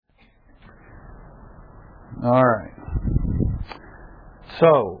All right.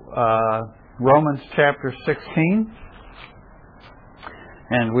 So, Romans chapter 16,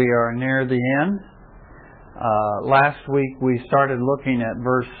 and we are near the end. Last week we started looking at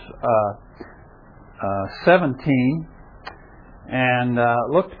verse 17, and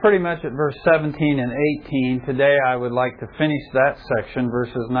looked pretty much at verse 17 and 18. Today I would like to finish that section,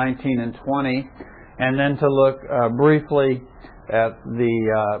 verses 19 and 20, and then to look briefly at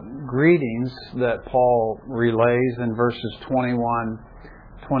the greetings that Paul relays in verses 21,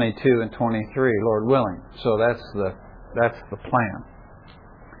 22, and 23, Lord willing. So that's the plan.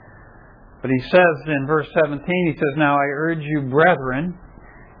 But he says in verse 17, he says, "Now I urge you, brethren,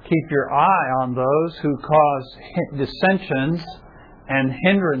 keep your eye on those who cause dissensions and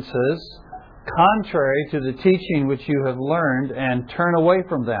hindrances, contrary to the teaching which you have learned, and turn away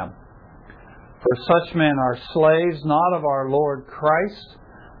from them. For such men are slaves not of our Lord Christ,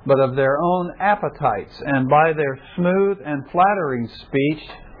 but of their own appetites, and by their smooth and flattering speech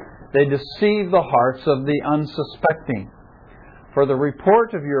they deceive the hearts of the unsuspecting. For the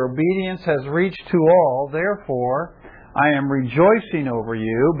report of your obedience has reached to all, therefore I am rejoicing over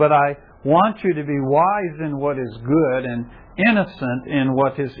you, but I want you to be wise in what is good and innocent in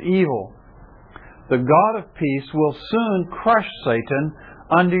what is evil. The God of peace will soon crush Satan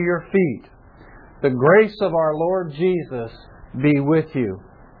under your feet. The grace of our Lord Jesus be with you.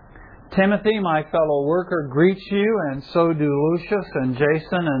 Timothy, my fellow worker, greets you, and so do Lucius and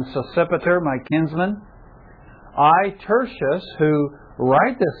Jason and Sosipater, my kinsmen. I, Tertius, who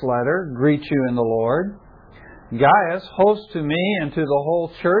write this letter, greet you in the Lord. Gaius, host to me and to the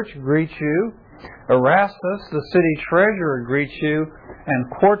whole church, greets you. Erastus, the city treasurer, greets you. And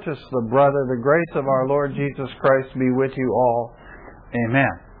Quartus, the brother, the grace of our Lord Jesus Christ be with you all.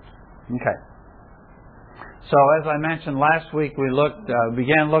 Amen." Okay. So as I mentioned last week, we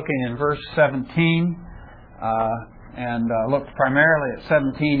began looking in verse 17 and looked primarily at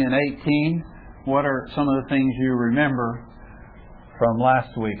 17 and 18. What are some of the things you remember from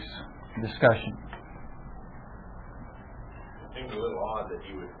last week's discussion? It seems a little odd that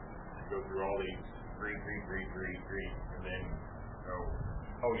he would go through all these greet, and then go,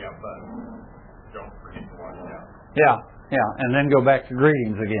 oh yeah, but don't forget to watch out. Yeah, and then go back to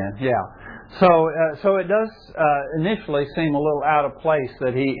greetings again. Yeah. So it does initially seem a little out of place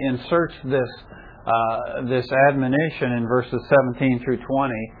that he inserts this admonition in verses 17 through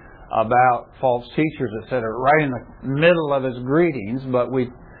 20 about false teachers, etc., right in the middle of his greetings. But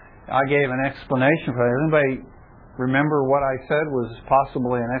I gave an explanation for that. Anybody remember what I said was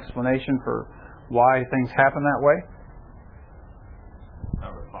possibly an explanation for why things happen that way?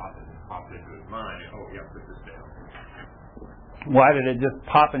 That was popped into his mind. Oh yeah, put this down. Why did it just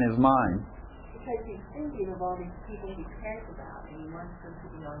pop in his mind? Because he's thinking of all these people he cares about, and he wants them to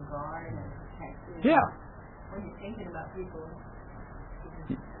be on guard and protected. Yeah. When you're thinking about people,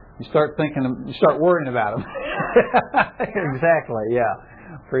 you start worrying about them. Exactly. Yeah.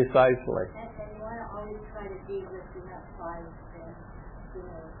 Precisely. And you want to always try to be lifting up Christ and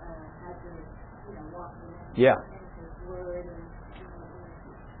have them, walking in His Word and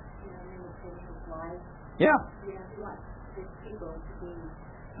imitating His life. Yeah. You want His people to be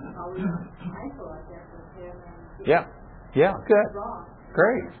always mindful of that with Him. Yeah. Good.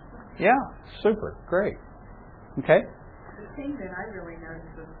 Great. Yeah. Super. Great. Okay. The thing that I really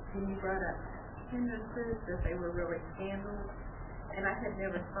noticed was when you brought up hindrances, that they were really scandals. And I had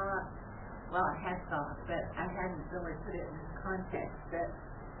never thought, well, I had thought, but I hadn't really put it in context, that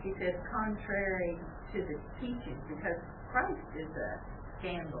he says contrary to the teaching, because Christ is a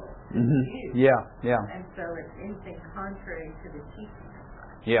scandal to you. Yeah. And so it's anything contrary to the teaching of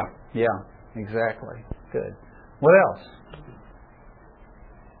Christ. Yeah, exactly. Good. What else?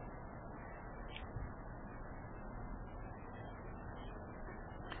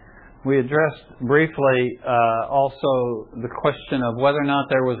 We addressed briefly also the question of whether or not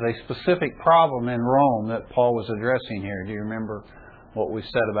there was a specific problem in Rome that Paul was addressing here. Do you remember what we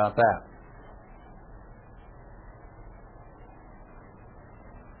said about that?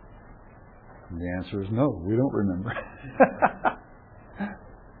 The answer is no, we don't remember.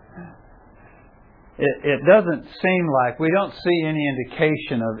 It doesn't seem like, we don't see any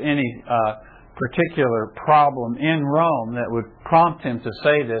indication of any particular problem in Rome that would prompt him to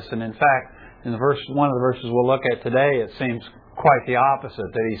say this. And in fact, in one of the verses we'll look at today, it seems quite the opposite,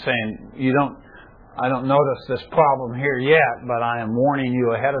 that he's saying, I don't notice this problem here yet, but I am warning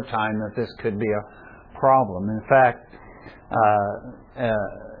you ahead of time that this could be a problem. In fact,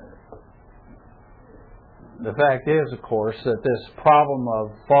 The fact is, of course, that this problem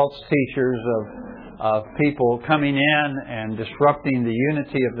of false teachers, of people coming in and disrupting the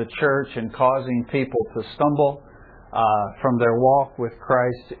unity of the church and causing people to stumble from their walk with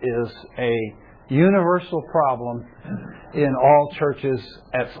Christ is a universal problem in all churches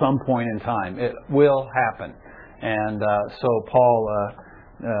at some point in time. It will happen. And so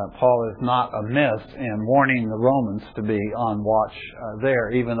Paul is not amiss in warning the Romans to be on watch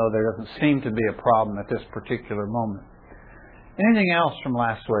there, even though there doesn't seem to be a problem at this particular moment. Anything else from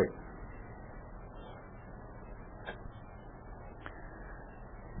last week?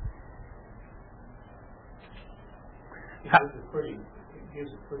 It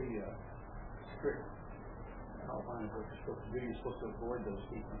gives a pretty strict outline of what you're supposed to do. You're supposed to avoid those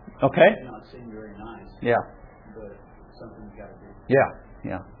people. Okay. They may not seem very nice. Yeah. But something you've got to do.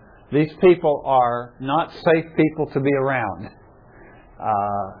 Yeah. These people are not safe people to be around.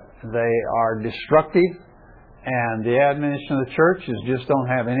 They are destructive, and the admonition of the church is just don't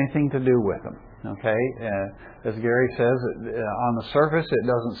have anything to do with them. Okay? As Gary says, on the surface it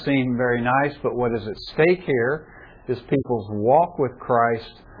doesn't seem very nice, but what is at stake here is people's walk with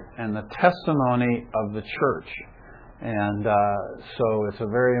Christ and the testimony of the church. And so it's a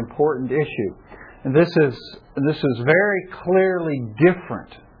very important issue. And this is very clearly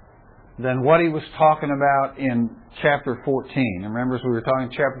different than what he was talking about in chapter 14. Remember, as we were talking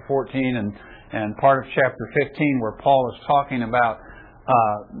chapter 14 and part of chapter 15, where Paul is talking about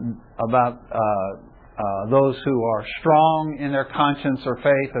those who are strong in their conscience or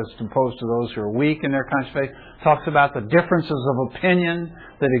faith as opposed to those who are weak in their conscience or faith. Talks about the differences of opinion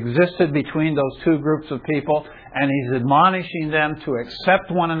that existed between those two groups of people, and he's admonishing them to accept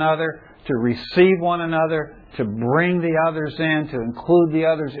one another, to receive one another, to bring the others in, to include the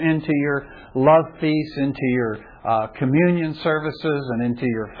others into your love feasts, into your communion services, and into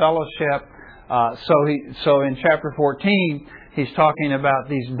your fellowship. So in chapter 14, he's talking about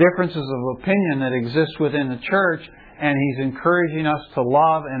these differences of opinion that exist within the church, and he's encouraging us to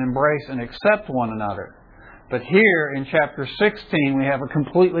love and embrace and accept one another. But here in chapter 16, we have a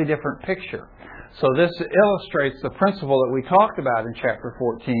completely different picture. So this illustrates the principle that we talked about in chapter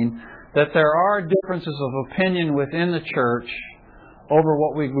 14, that there are differences of opinion within the church over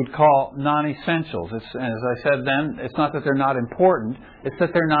what we would call non-essentials. As I said then, it's not that they're not important, it's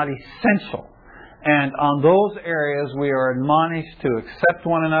that they're not essential. And on those areas, we are admonished to accept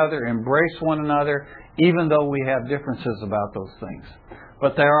one another, embrace one another, even though we have differences about those things.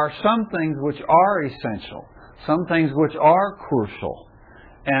 But there are some things which are essential, some things which are crucial.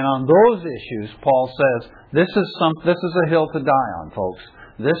 And on those issues, Paul says, this is a hill to die on, folks.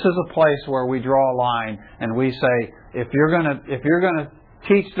 This is a place where we draw a line and we say, if you're going to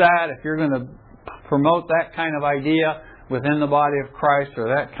teach that, if you're going to promote that kind of idea within the body of Christ, or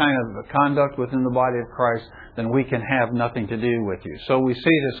that kind of conduct within the body of Christ, then we can have nothing to do with you. So we see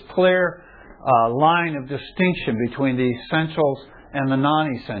this clear line of distinction between the essentials and the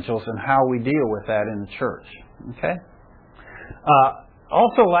non-essentials, and how we deal with that in the church. Okay?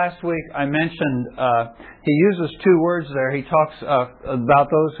 Also last week I mentioned he uses two words there. He talks about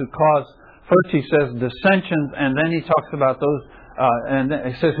those who cause, first he says dissensions, and then he talks about those, and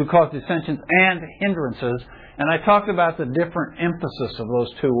then he says who cause dissensions and hindrances. And I talked about the different emphasis of those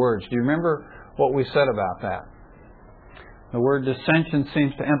two words. Do you remember what we said about that? The word dissension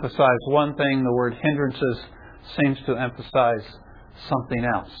seems to emphasize one thing. The word hindrances seems to emphasize something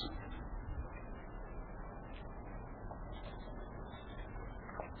else.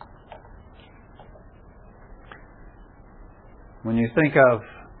 When you think of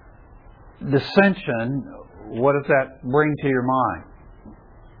dissension, what does that bring to your mind?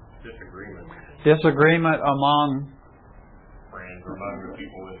 Disagreement among friends or among the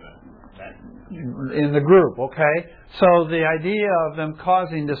people in the group, okay? So the idea of them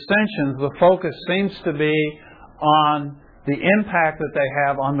causing dissensions, the focus seems to be on the impact that they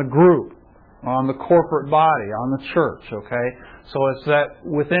have on the group, on the corporate body, on the church, okay? So it's that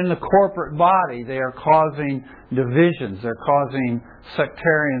within the corporate body they are causing divisions, they're causing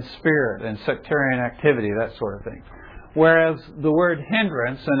sectarian spirit and sectarian activity, that sort of thing. Whereas the word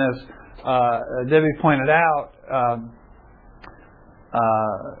hindrance, and as Debbie pointed out,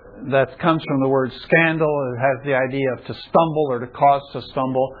 that comes from the word scandal. It has the idea of to stumble or to cause to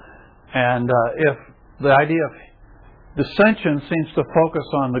stumble. And if the idea of dissension seems to focus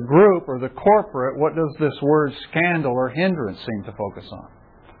on the group or the corporate, what does this word scandal or hindrance seem to focus on?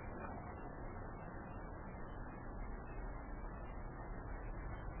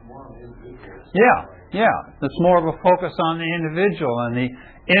 Yeah. It's more of a focus on the individual and the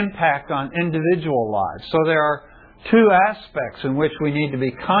impact on individual lives. So there are two aspects in which we need to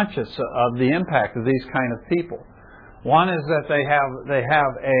be conscious of the impact of these kind of people. One is that they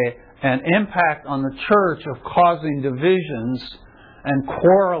have an impact on the church of causing divisions and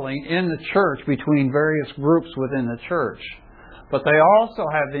quarreling in the church between various groups within the church. But they also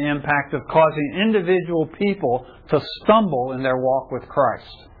have the impact of causing individual people to stumble in their walk with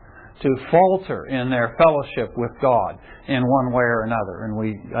Christ, to falter in their fellowship with God in one way or another. And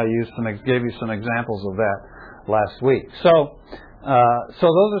I gave you some examples of that last week. So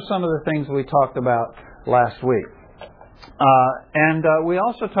those are some of the things we talked about last week. And we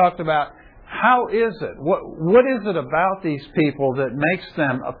also talked about how is it, what is it about these people that makes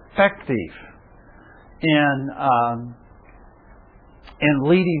them effective in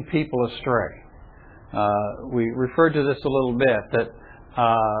leading people astray. We referred to this a little bit, that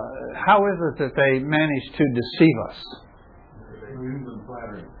how is it that they manage to deceive us? Smooth and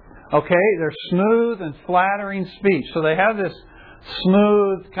flattering. Okay, they're smooth and flattering speech. So they have this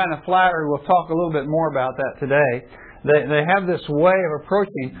smooth kind of flattery. We'll talk a little bit more about that today. They have this way of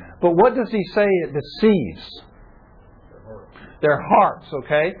approaching. But what does he say it deceives? Their hearts,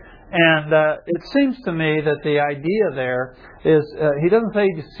 okay? And it seems to me that the idea there is, he doesn't say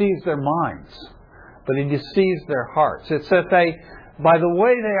he deceives their minds, but he deceives their hearts. It's that they, by the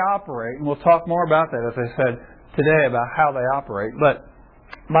way they operate, and we'll talk more about that, as I said today, about how they operate, but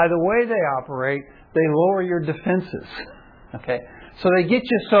by the way they operate, they lower your defenses. Okay? So they get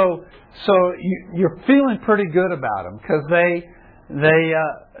you so you're feeling pretty good about them, because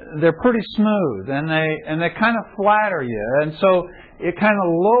they're pretty smooth, and they kind of flatter you, and so it kind of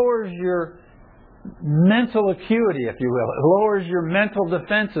lowers your mental acuity, if you will. It lowers your mental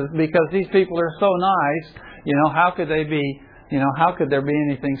defenses, because these people are so nice. How could they be? How could there be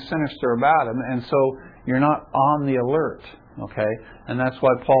anything sinister about them? And so you're not on the alert. Okay, and that's why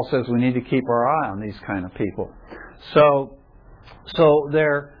Paul says we need to keep our eye on these kind of people. So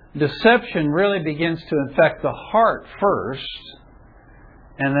their deception really begins to infect the heart first,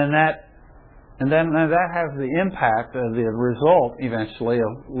 and then that has the impact, the result eventually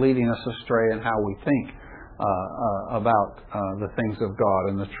of leading us astray in how we think about the things of God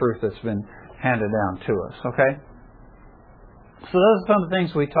and the truth that's been handed down to us. Okay? So those are some of the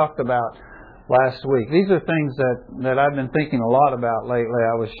things we talked about last week. These are things that I've been thinking a lot about lately.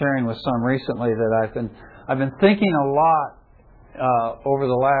 I was sharing with some recently that I've been thinking a lot over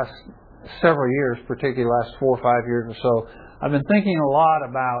the last several years, particularly the last 4 or 5 years or so. I've been thinking a lot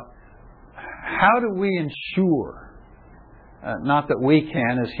about how do we ensure, not that we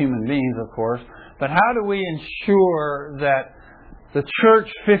can as human beings, of course, but how do we ensure that the church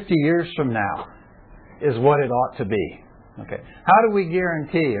 50 years from now is what it ought to be? Okay. How do we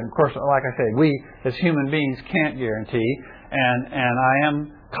guarantee? And of course, like I say, we as human beings can't guarantee, and I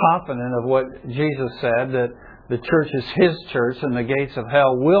am confident of what Jesus said, that the church is His church and the gates of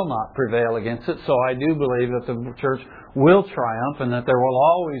hell will not prevail against it. So I do believe that the church will triumph, and that there will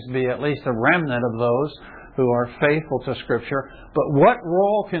always be at least a remnant of those who are faithful to Scripture. But what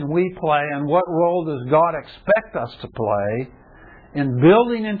role can we play, and what role does God expect us to play in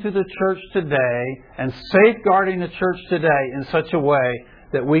building into the church today and safeguarding the church today in such a way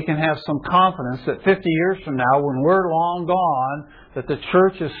that we can have some confidence that 50 years from now, when we're long gone, that the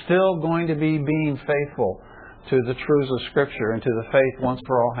church is still going to be being faithful to the truths of Scripture and to the faith once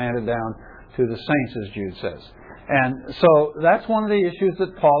for all handed down to the saints, as Jude says. And so that's one of the issues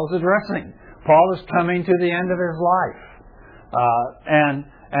that Paul is addressing. Paul is coming to the end of his life.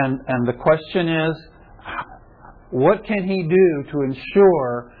 And the question is, what can he do to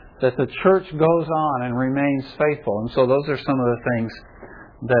ensure that the church goes on and remains faithful? And so those are some of the things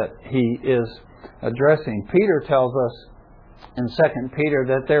that he is addressing. Peter tells us in 2 Peter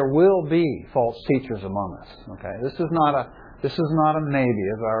that there will be false teachers among us. Okay, this is not a maybe,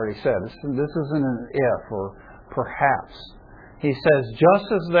 as I already said. This isn't an if or perhaps. He says,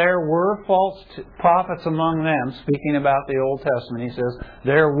 just as there were false prophets among them, speaking about the Old Testament, he says,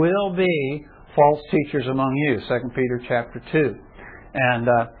 there will be false teachers among you. 2 Peter chapter 2. And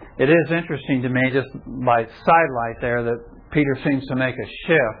it is interesting to me, just by sidelight there, that Peter seems to make a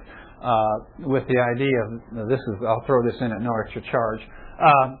shift with the idea of I'll throw this in at no extra charge.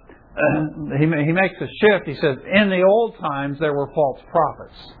 He makes a shift. He says, in the old times there were false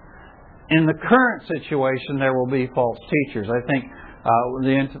prophets. In the current situation there will be false teachers. I think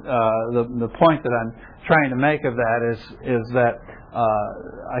the point that I'm trying to make of that is that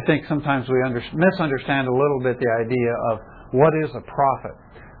I think sometimes we misunderstand a little bit the idea of what is a prophet.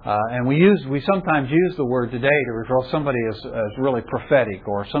 And we sometimes use the word today to refer to somebody as really prophetic,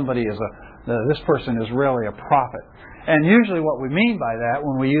 or somebody this person is really a prophet. And usually what we mean by that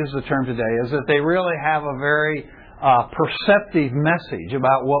when we use the term today is that they really have a very perceptive message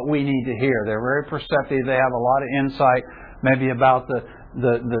about what we need to hear. They're very perceptive. They have a lot of insight, maybe about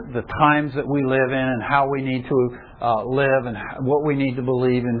the times that we live in and how we need to live and what we need to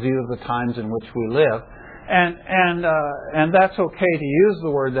believe in view of the times in which we live. And that's okay to use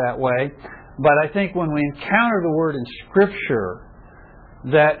the word that way. But I think when we encounter the word in Scripture,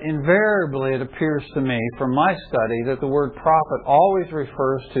 that invariably it appears to me from my study that the word prophet always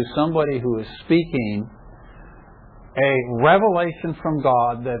refers to somebody who is speaking a revelation from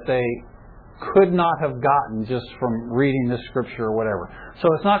God that they could not have gotten just from reading the Scripture or whatever.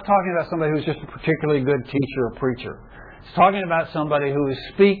 So it's not talking about somebody who's just a particularly good teacher or preacher. It's talking about somebody who is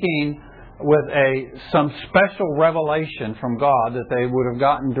speaking with some special revelation from God that they would have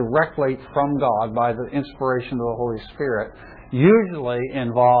gotten directly from God by the inspiration of the Holy Spirit. Usually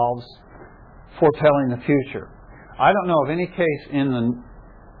involves foretelling the future. I don't know of any case in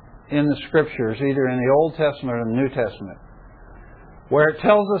the Scriptures, either in the Old Testament or the New Testament, where it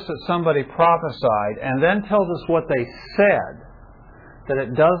tells us that somebody prophesied and then tells us what they said, that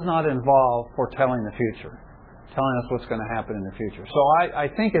it does not involve foretelling the future, telling us what's going to happen in the future. So I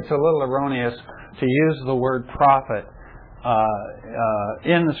think it's a little erroneous to use the word prophet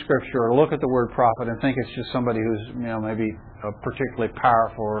in the Scripture, or look at the word prophet and think it's just somebody who's maybe particularly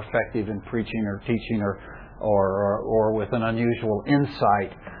powerful or effective in preaching or teaching or with an unusual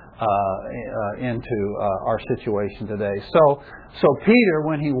insight into our situation today. So Peter,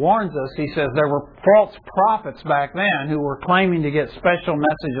 when he warns us, he says there were false prophets back then who were claiming to get special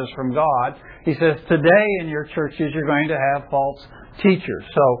messages from God. He says today in your churches you're going to have false teachers.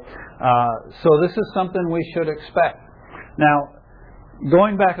 So this is something we should expect. Now,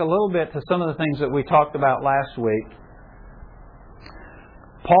 going back a little bit to some of the things that we talked about last week,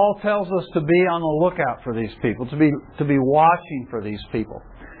 Paul tells us to be on the lookout for these people, to be watching for these people.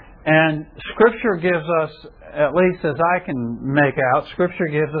 And Scripture gives us, at least as I can make out, Scripture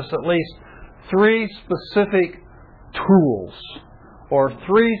gives us at least 3 specific tools or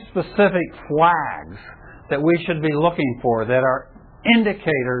 3 specific flags that we should be looking for that are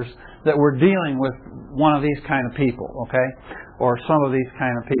indicators that we're dealing with one of these kind of people, okay? Or some of these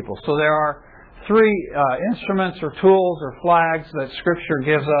kind of people. So there are 3 instruments or tools or flags that Scripture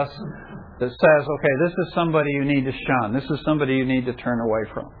gives us that says, okay, this is somebody you need to shun. This is somebody you need to turn away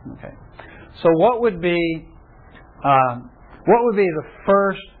from. Okay. So what would be the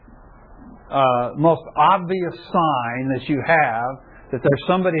first most obvious sign that you have that there's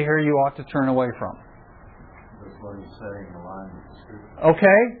somebody here you ought to turn away from? That's what he's saying, aligned with the Scripture.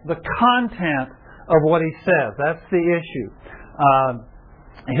 Okay, the content of what he says. That's the issue.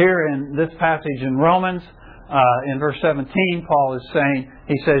 Here in this passage in Romans, in verse 17, Paul is saying,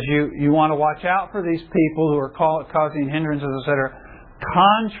 he says, you want to watch out for these people who are causing hindrances, etc.,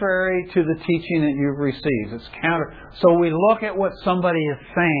 contrary to the teaching that you've received. It's counter. So we look at what somebody is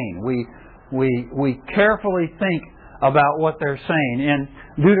saying. We carefully think about what they're saying. In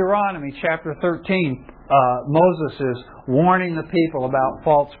Deuteronomy chapter 13, Moses is warning the people about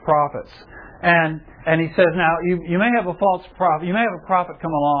false prophets. And he says, now, you may have a false prophet, you may have a prophet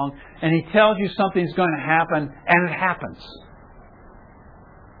come along, and he tells you something's going to happen, and it happens.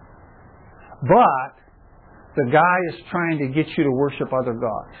 But the guy is trying to get you to worship other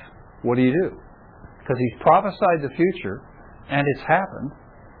gods. What do? Because he's prophesied the future, and it's happened,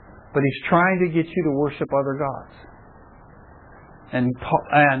 but he's trying to get you to worship other gods. And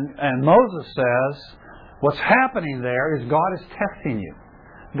Moses says, what's happening there is God is testing you.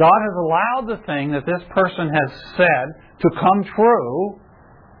 God has allowed the thing that this person has said to come true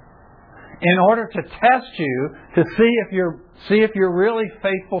in order to test you to see if you're really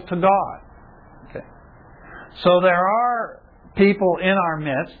faithful to God. Okay. So there are people in our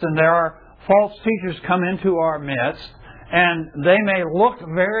midst, and there are false teachers come into our midst, and they may look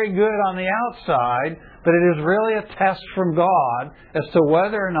very good on the outside, but it is really a test from God as to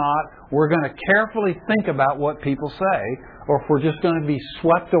whether or not we're going to carefully think about what people say, or if we're just going to be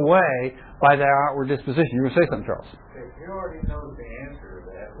swept away by their outward disposition. You were going to say something, Charles? If you already know the answer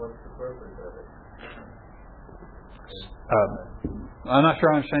to that, what's the purpose of it? I'm not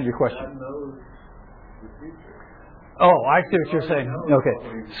sure I understand your question. God knows the future. Oh, I see what you're saying. Okay.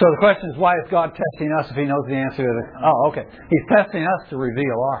 So the question is, why is God testing us if He knows the answer to the... Oh, okay. He's testing us to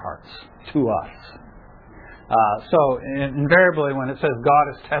reveal our hearts to us. So invariably when it says God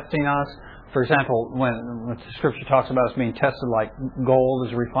is testing us, for example, when the Scripture talks about us being tested like gold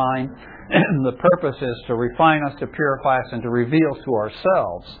is refined, the purpose is to refine us, to purify us, and to reveal to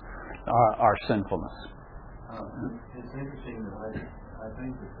ourselves our sinfulness. It's interesting that I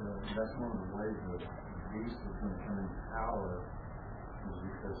think that that's one of the ways that the beast is going to come in power is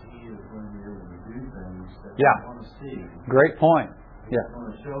because He is going to be able to do things that Yeah. we want to see. Great point. He's Yeah.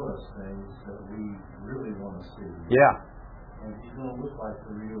 going to show us things that we really want to see. Yeah. And He's going to look like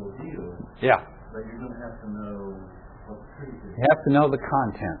the real deal, Yeah. but you're going to have to know what the truth is. You have to know the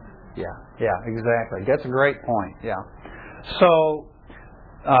content. Yeah. Yeah. Exactly. That's a great point. Yeah. So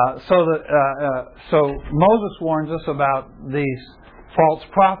Moses warns us about these false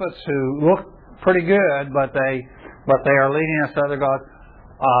prophets who look pretty good, but they are leading us to other gods.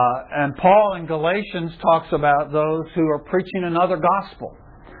 And Paul in Galatians talks about those who are preaching another gospel.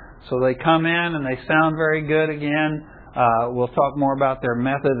 So they come in and they sound very good again. We'll talk more about their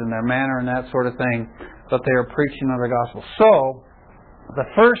method and their manner and that sort of thing, but they are preaching another gospel. So the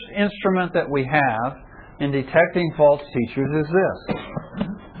first instrument that we have in detecting false teachers is this.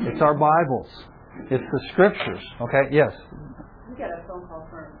 It's our Bibles. It's the Scriptures. Okay? Yes? We got a phone call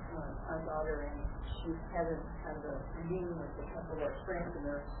from our daughter, and she's having kind of a meeting with a couple of friends and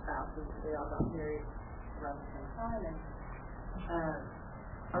their spouses. They all got married around the same time, and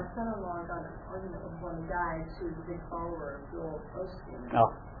our son-in-law got an argument with one guy who's a big follower of Joel Osteen.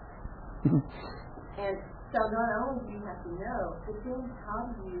 Oh. And so not only do you have to know, but then how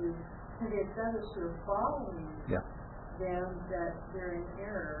do you convince others who are following them that they're in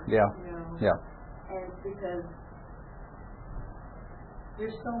error? Yeah. You know? Yeah. And because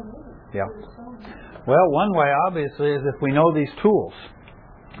there's so many. Yeah. There's so many. Well, one way obviously is if we know these tools.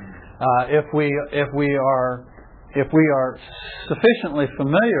 If we are sufficiently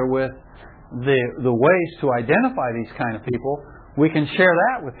familiar with the ways to identify these kind of people, we can share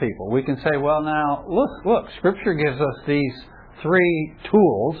that with people. We can say, well, now look, Scripture gives us these three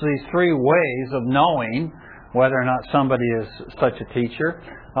tools, these three ways of knowing whether or not somebody is such a teacher.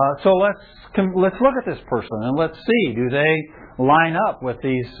 So let's look at this person and let's see, do they line up with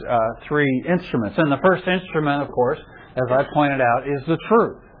these three instruments? And the first instrument, of course, as I pointed out, is the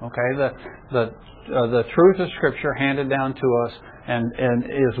truth. Okay, the truth of Scripture handed down to us, and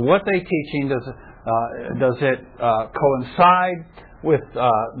is what they teaching. Does it coincide with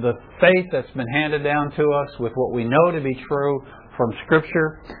the faith that's been handed down to us, with what we know to be true from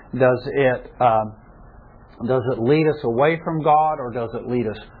Scripture? Does it lead us away from God, or does it lead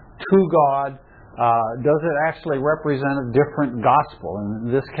us to God? Does it actually represent a different gospel?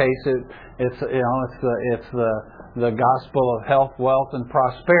 In this case, it's the gospel of health, wealth, and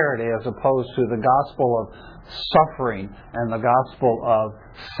prosperity, as opposed to the gospel of suffering and the gospel of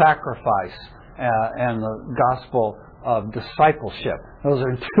sacrifice and the gospel of discipleship. Those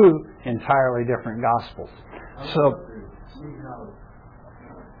are two entirely different gospels. So, see how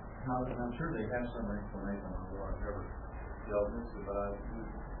I'm sure they have some explanation on what I've never delved into, but I'd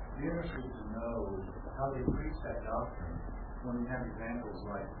be interested to know how they preach that doctrine when we have examples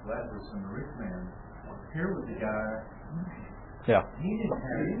like Lazarus and the rich man. Here was the guy, he didn't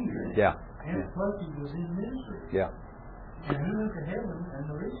have anything. And plus he was in misery. And he went to heaven, and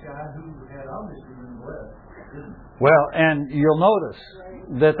the rich guy who had obviously been blessed didn't. Well, and you'll notice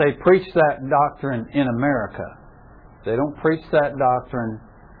that they preach that doctrine in America. They don't preach that doctrine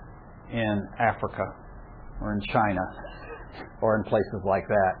in Africa or in China or in places like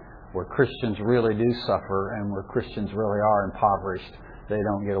that, where Christians really do suffer and where Christians really are impoverished. They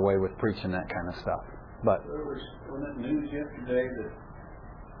don't get away with preaching that kind of stuff. But there was that news yesterday that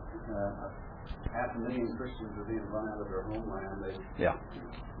 500,000 Christians are being run out of their homeland. They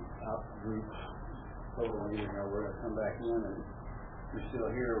out groups totally, we're going to come back in, and you're still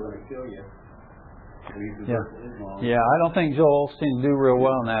here, we're going to kill you. I don't think Joel Osteen do real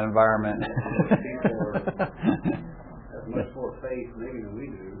well in that environment. People have much more faith maybe than we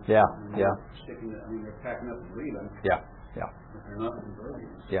do. They're packing up and leaving. But they're not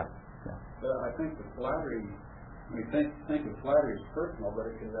converting. But I think the flattery, think of flattery as personal, but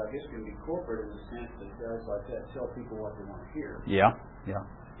it can, I guess, can be corporate in the sense that guys like that tell people what they want to hear. This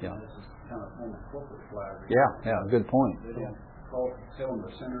is kind of form of corporate flattery. Good point. They don't tell them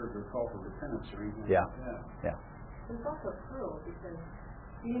they're sinners or call for repentance or anything like that. It's also cruel because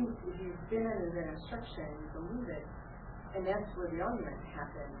if you've been under their instruction, you believe it, and that's where the argument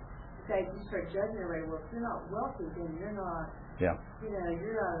happens. Say you start judging everybody. Well, if you're not wealthy, then you're not. You're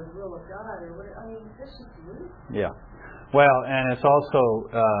out of the will of God, or whatever. I mean, that's just rude. Well, and it's also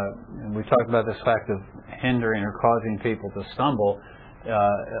we talked about this fact of hindering or causing people to stumble.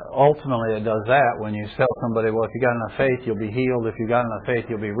 Ultimately, it does that when you tell somebody, well, if you got enough faith, you'll be healed. If you got enough faith,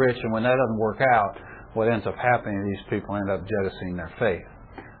 you'll be rich. And when that doesn't work out, what ends up happening is these people end up jettisoning their faith.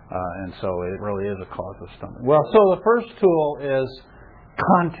 And so it really is a cause of stumbling. Well, so the first tool is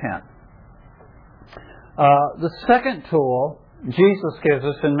content. The second tool Jesus gives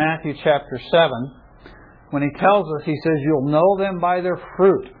us in Matthew chapter 7 when He tells us, He says, you'll know them by their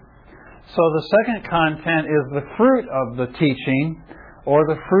fruit. So the second content is the fruit of the teaching, or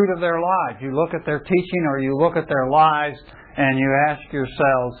the fruit of their lives. You look at their teaching or you look at their lives and you ask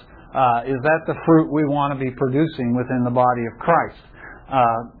yourselves, is that the fruit we want to be producing within the body of Christ?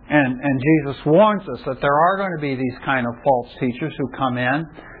 And Jesus warns us that there are going to be these kind of false teachers who come in.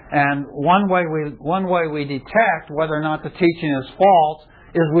 And one way we detect whether or not the teaching is false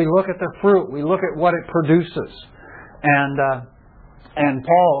is we look at the fruit. We look at what it produces. And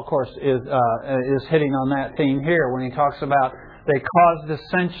Paul, of course, is hitting on that theme here when he talks about they cause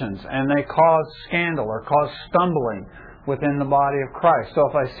dissensions and they cause scandal or cause stumbling within the body of Christ. So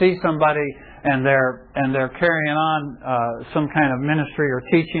if I see somebody and they're carrying on some kind of ministry or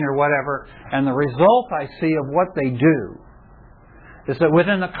teaching or whatever, and the result I see of what they do is that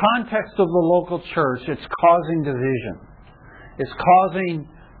within the context of the local church, it's causing division. It's causing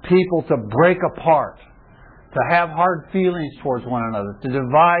people to break apart, to have hard feelings towards one another, to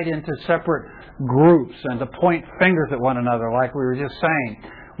divide into separate groups and to point fingers at one another, like we were just saying.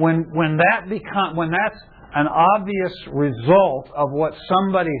 When that's an obvious result of what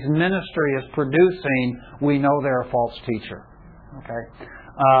somebody's ministry is producing, we know they're a false teacher. Okay.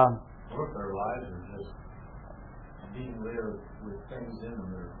 Or if their lives are just being lived with things in them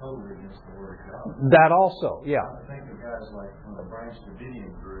that are totally against the Word of God. That also, yeah. I think of guys like from the Branch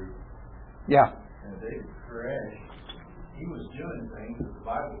Davidian group. Yeah. And David Koresh, he was doing things that the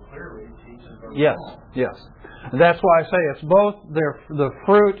Bible clearly teaches are Yes, wrong. yes. That's why I say it's both the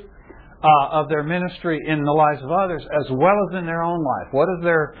fruit of their ministry in the lives of others as well as in their own life. What is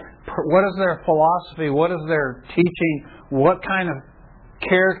their philosophy? What is their teaching? What kind of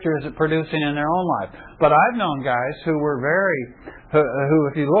character is it producing in their own life? But I've known guys who were who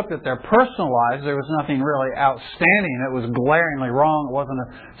if you looked at their personal lives, there was nothing really outstanding. It was glaringly wrong. It wasn't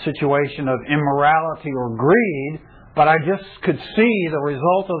a situation of immorality or greed, but I just could see the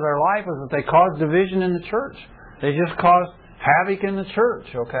result of their life is that they caused division in the church. They just caused havoc in the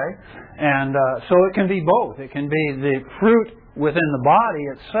church, okay? And so it can be both. It can be the fruit within the body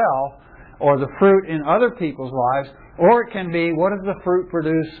itself, or the fruit in other people's lives, or it can be what does the fruit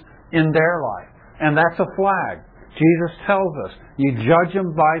produce in their life. And that's a flag. Jesus tells us, you judge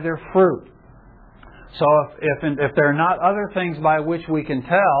them by their fruit. So if there are not other things by which we can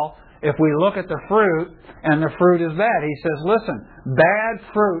tell, if we look at the fruit and the fruit is bad, He says, listen, bad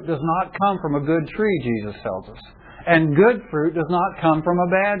fruit does not come from a good tree, Jesus tells us. And good fruit does not come from a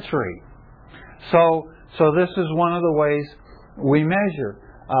bad tree. So this is one of the ways we measure.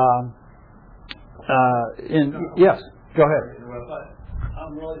 Yes, go ahead.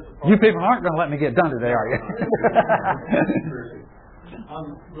 I'm really surprised. You people aren't going to let me get done today, are you?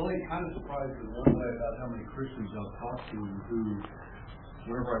 I'm really kind of surprised in one way about how many Christians I've talked to who,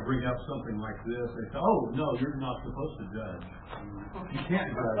 whenever I bring up something like this, they say, oh, no, you're not supposed to judge. You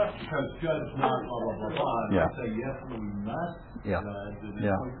can't judge because judge not, blah, blah, blah, blah. And I say, yes, we must judge, and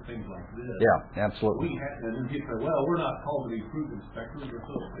then point to things like this. Yeah, absolutely. And then people say, well, we're not called to be fruit inspectors, we're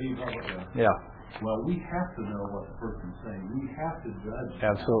supposed to be, blah, blah, blah. Yeah. Well, we have to know what the person's saying. We have to judge.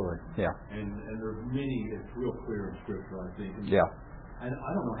 Absolutely, yeah. And there's many, it's real clear in Scripture, I think. And And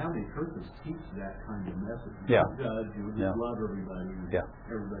I don't know how many churches teach that kind of message. You judge, you just love everybody, and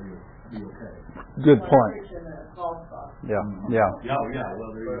everybody will be okay. Good point. Well, well,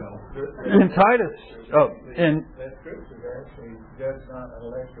 there you go. In Titus, that Scripture actually does not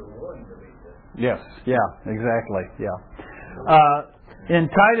unless you're willing to be judged. Yes, exactly, in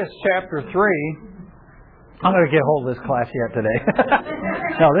Titus chapter 3, I'm going to get hold of this class yet today.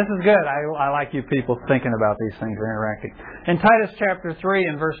 No, this is good. I like you people thinking about these things or interacting. In Titus chapter 3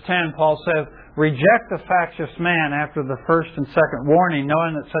 and verse 10, Paul says, reject the factious man after the first and second warning,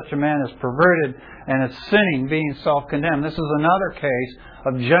 knowing that such a man is perverted and is sinning, being self-condemned. This is another case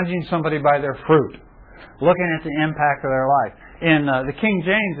of judging somebody by their fruit, looking at the impact of their life. In the King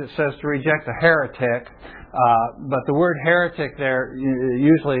James, it says to reject a heretic, but the word heretic there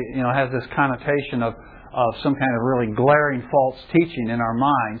usually has this connotation of some kind of really glaring false teaching in our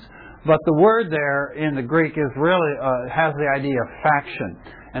minds. But the word there in the Greek is really has the idea of faction.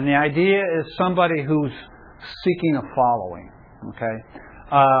 And the idea is somebody who's seeking a following. Okay?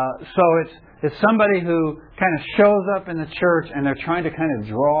 So it's somebody who kind of shows up in the church and they're trying to kind of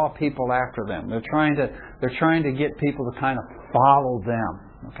draw people after them. They're trying to get people to kind of follow them.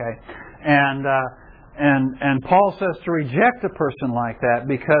 Okay? And Paul says to reject a person like that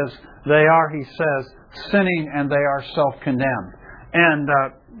because they are, he says, sinning and they are self-condemned. And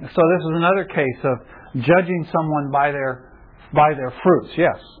so this is another case of judging someone by their fruits.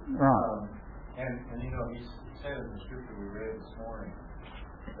 Yes, Ron. And he said in the scripture we read this morning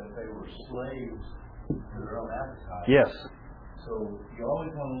that they were slaves to their own appetite. Yes. So you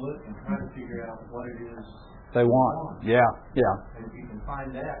always want to look and try to figure out what it is they want. Yeah. And if you can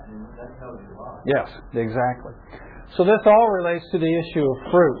find that, then that tells you a lot. Yes, exactly. So this all relates to the issue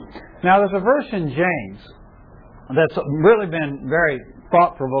of fruit. Now there's a verse in James that's really been very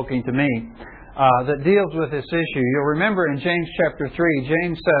thought-provoking to me that deals with this issue. You'll remember in James chapter 3,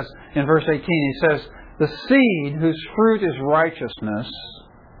 James says in verse 18, he says, "The seed whose fruit is righteousness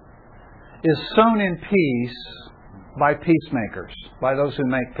is sown in peace by peacemakers," by those who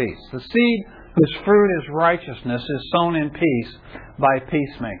make peace. The seed whose fruit is righteousness is sown in peace by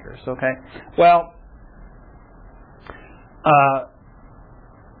peacemakers. Okay? Well,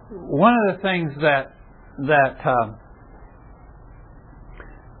 one of the things that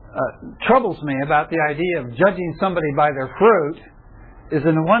troubles me about the idea of judging somebody by their fruit is,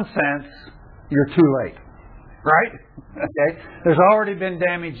 in one sense, you're too late. Right? Okay? There's already been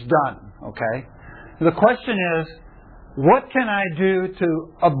damage done. Okay? The question is, what can I do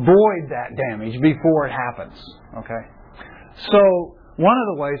to avoid that damage before it happens? Okay? So, one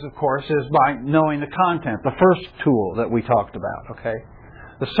of the ways, of course, is by knowing the content, the first tool that we talked about. Okay?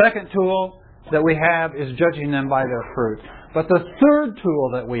 The second tool that we have is judging them by their fruit. But the third tool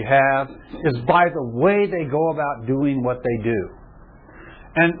that we have is by the way they go about doing what they do.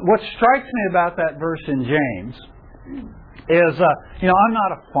 And what strikes me about that verse in James is, I'm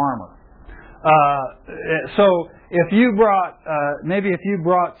not a farmer. So if you brought, maybe if you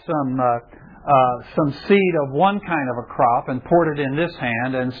brought some seed of one kind of a crop and poured it in this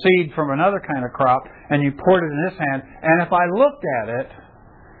hand, and seed from another kind of crop, and you poured it in this hand, and if I looked at it,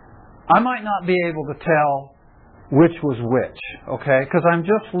 I might not be able to tell which was which, okay? Because I'm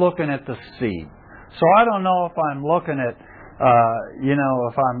just looking at the seed. So I don't know if I'm looking at,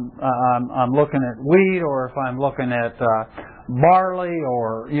 if I'm looking at wheat, or if I'm looking at barley,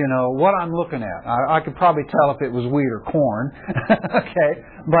 or what I'm looking at. I could probably tell if it was wheat or corn, okay?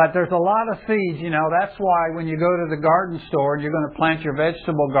 But there's a lot of seeds. That's why when you go to the garden store and you're going to plant your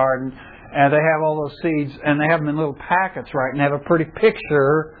vegetable garden, and they have all those seeds, and they have them in little packets, right? And they have a pretty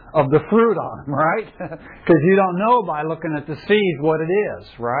picture of the fruit on them, right? Because you don't know by looking at the seeds what it is,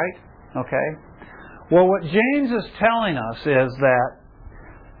 right? Okay? Well, what James is telling us is that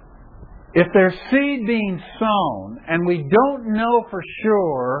if there's seed being sown, and we don't know for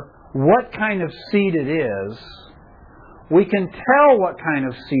sure what kind of seed it is, we can tell what kind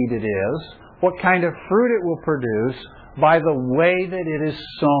of seed it is, what kind of fruit it will produce, by the way that it is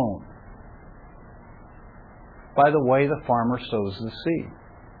sown. By the way the farmer sows the seed.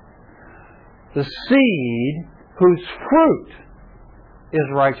 The seed whose fruit is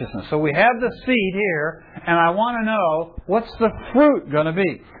righteousness. So we have the seed here, and I want to know, what's the fruit going to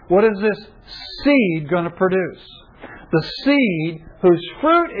be? What is this seed going to produce? The seed whose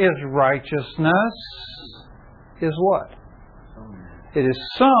fruit is righteousness is what? It is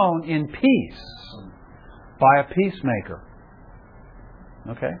sown in peace by a peacemaker.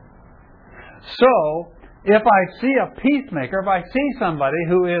 Okay? So, if I see a peacemaker, if I see somebody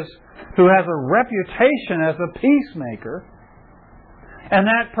who has a reputation as a peacemaker, and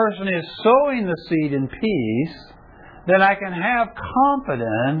that person is sowing the seed in peace, then I can have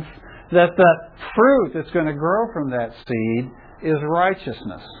confidence that the fruit that's going to grow from that seed is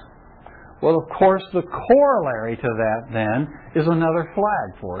righteousness. Well, of course, the corollary to that then is another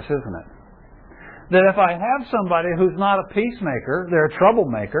flag for us, isn't it? That if I have somebody who's not a peacemaker, they're a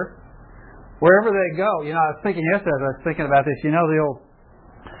troublemaker, wherever they go, I was thinking yesterday, as I was thinking about this,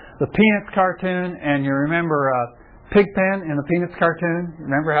 the Peanuts cartoon, and you remember Pigpen in the Peanuts cartoon?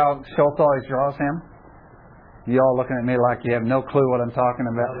 Remember how Schultz always draws him? You all looking at me like you have no clue what I'm talking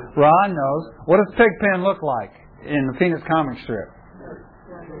about. Ron knows. What does Pigpen look like in the Peanuts comic strip?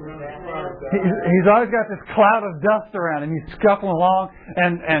 He's always got this cloud of dust around him. He's scuffling along,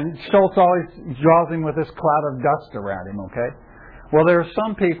 and Schultz always draws him with this cloud of dust around him, okay? Well, there are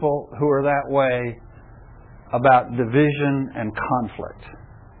some people who are that way about division and conflict.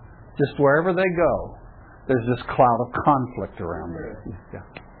 Just wherever they go, there's this cloud of conflict around them. Yeah.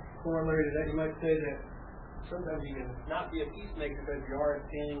 Corollary to that, you might say that sometimes you can not be a peacemaker because you are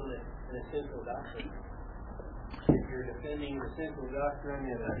standing in a central doctrine. If you're defending the central doctrine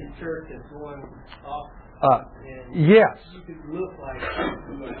in a church that's going off, yes. you could look like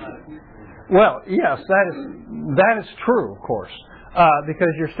you are not a peacemaker. Well, yes, that is true, of course,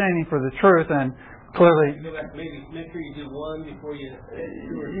 because you're standing for the truth, and clearly. You go back, maybe make sure you do one before you.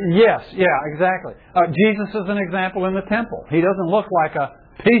 Yes, yeah, exactly. Jesus is an example in the temple. He doesn't look like a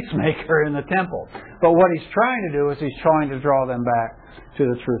peacemaker in the temple, but what he's trying to do is he's trying to draw them back to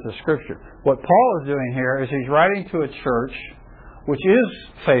the truth of Scripture. What Paul is doing here is he's writing to a church which is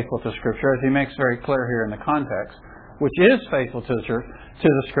faithful to Scripture, as he makes very clear here in the context, which is faithful to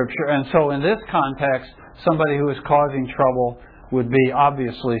the Scripture. And so in this context, somebody who is causing trouble would be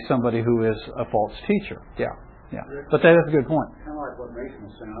obviously somebody who is a false teacher. Yeah. But that is a good point. Kind of like what Mason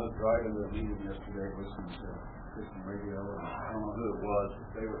was saying. I was driving to a meeting yesterday listening to Christian radio, and I don't know who it was, but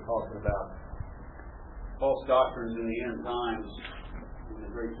they were talking about false doctrines in the end times, and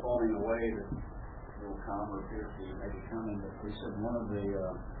the great falling away that will come or appears to be maybe coming. But they said one of the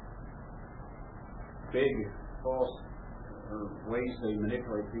big false ways they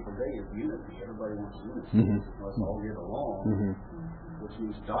manipulate people today is unity. Everybody wants unity. Let's all get along, which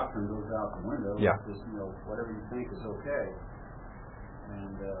means doctrine goes out the window. Yeah. Just, whatever you think is okay.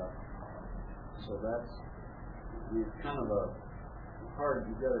 And so that's, it's kind of a hard.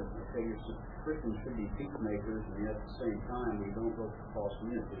 You got to figure Christians should be peacemakers, and yet at the same time we don't go for false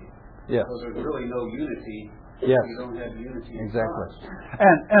unity. Yes. So there's really no unity. Yes. You don't have unity. Exactly.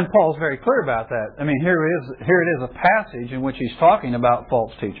 And Paul's very clear about that. I mean, here it is a passage in which he's talking about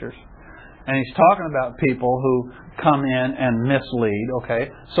false teachers. And he's talking about people who come in and mislead,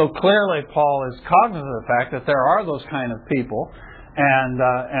 okay? So clearly Paul is cognizant of the fact that there are those kind of people.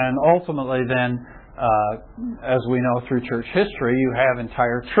 And ultimately then, as we know through church history, you have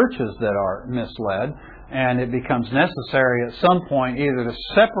entire churches that are misled. And it becomes necessary at some point either to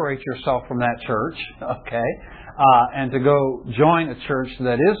separate yourself from that church, okay, and to go join a church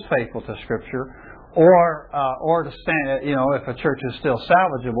that is faithful to Scripture, or to stand, if a church is still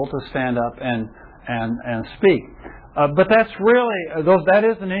salvageable, to stand up and speak. But that's really, that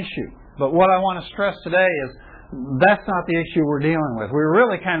is an issue. But what I want to stress today is that's not the issue we're dealing with. We were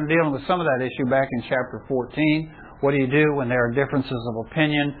really kind of dealing with some of that issue back in chapter 14. What do you do when there are differences of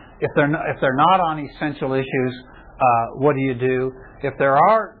opinion? If they're not on essential issues, what do you do? If there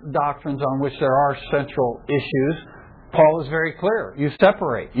are doctrines on which there are central issues, Paul is very clear. You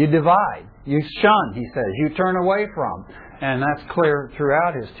separate, you divide, you shun, he says, you turn away from. And that's clear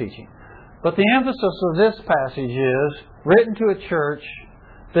throughout his teaching. But the emphasis of this passage is written to a church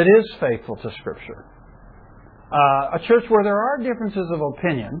that is faithful to Scripture. A church where there are differences of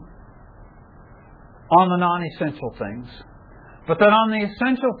opinion on the non-essential things, but that on the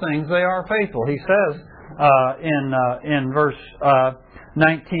essential things they are faithful. He says in verse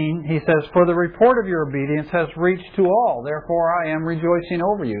 19, he says, "For the report of your obedience has reached to all, therefore I am rejoicing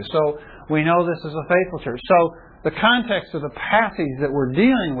over you." So we know this is a faithful church. So the context of the passage that we're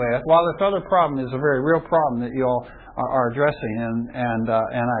dealing with, while this other problem is a very real problem that you all are addressing, and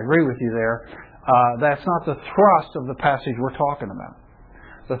I agree with you there, that's not the thrust of the passage we're talking about.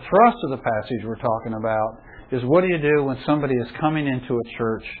 The thrust of the passage we're talking about is what do you do when somebody is coming into a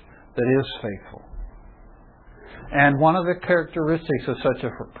church that is faithful? And one of the characteristics of such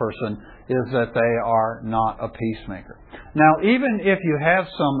a person is that they are not a peacemaker. Now, even if you have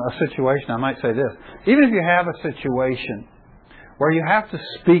a situation, I might say this, even if you have a situation where you have to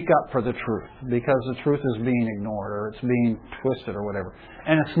speak up for the truth because the truth is being ignored or it's being twisted or whatever,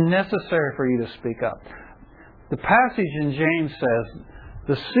 and it's necessary for you to speak up. The passage in James says,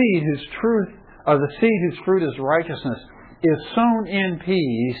 the seed whose fruit is righteousness is sown in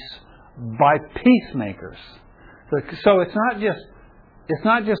peace by peacemakers. So it's not just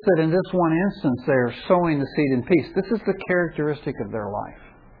that in this one instance they are sowing the seed in peace. This is the characteristic of their life.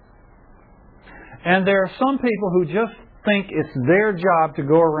 And there are some people who just think it's their job to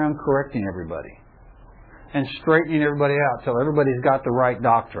go around correcting everybody and straightening everybody out till everybody's got the right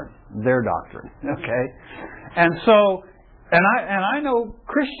doctrine, their doctrine. Okay, and so. And I know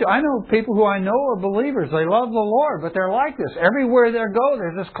people who I know are believers. They love the Lord, but they're like this. Everywhere they go,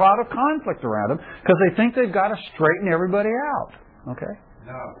 there's this cloud of conflict around them because they think they've got to straighten everybody out. Okay?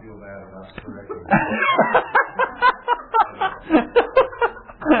 Now I feel bad about correcting.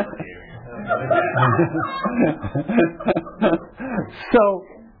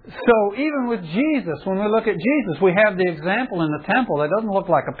 So even with Jesus, when we look at Jesus, we have the example in the temple that doesn't look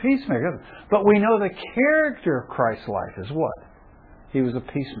like a peacemaker, but we know the character of Christ's life is what? He was a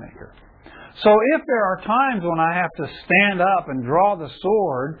peacemaker. So if there are times when I have to stand up and draw the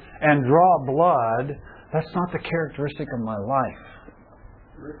sword and draw blood, that's not the characteristic of my life.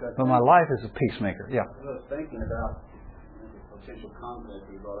 But my life is a peacemaker. Yeah. I was thinking about the potential conflict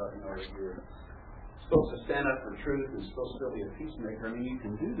we brought up. You're supposed to stand up for truth and supposed to still be a peacemaker. I mean, you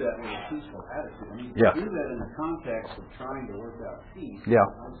can do that with a peaceful attitude. I mean, you can do that in the context of trying to work out peace. Yeah.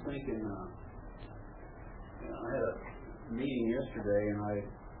 I was thinking, I had a meeting yesterday and I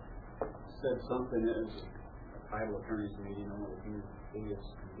said something as a title attorney's meeting. I don't know if you idiots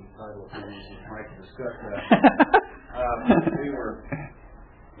can be title attorneys and try to discuss that.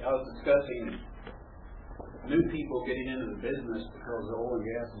 I was discussing new people getting into the business because the oil and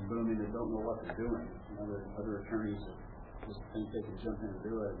gas is booming and don't know what they're doing. Other attorneys that just think they can jump in and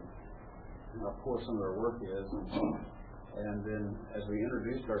do it. And of course, some of their work is. And then, as we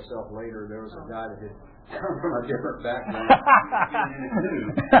introduced ourselves later, there was a guy that had come from a different background.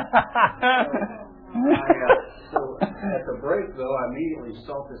 So at the break, though, I immediately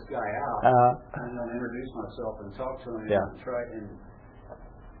sought this guy out and then introduced myself and talked to him and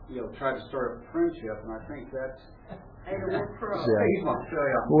tried to start a friendship. And I think that's.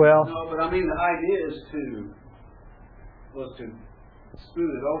 Well, no, but I mean the idea was to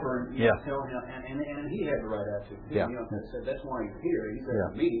smooth it over and tell him, and he had the right attitude. Said that's why he's here. He's at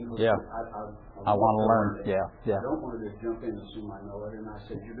a meeting. I want to learn. I don't want to just jump in and assume I know it. And I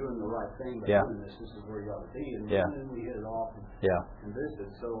said, you're doing the right thing by doing this. This is where you ought to be. And then we hit it off and visited.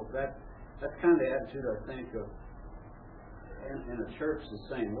 So that's kind of the attitude I think of. In a church, the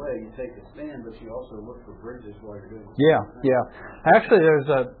same way. You take a stand, but you also look for bridges while you're doing it. Actually,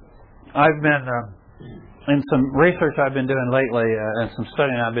 I've been in some research I've been doing lately, and some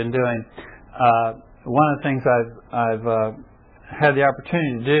studying I've been doing. One of the things I've had the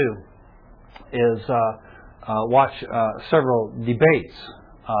opportunity to do is watch several debates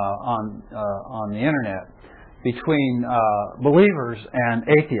on the internet between believers and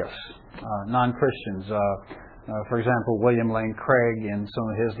atheists, non-Christians. For example, William Lane Craig in some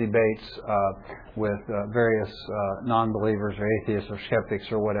of his debates with various non-believers or atheists or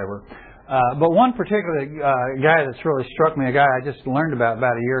skeptics or whatever. But one particular guy that's really struck me, a guy I just learned about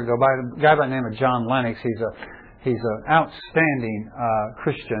a year ago, a guy by the name of John Lennox. He's an outstanding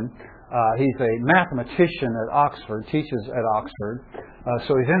Christian. He's a mathematician at Oxford, teaches at Oxford.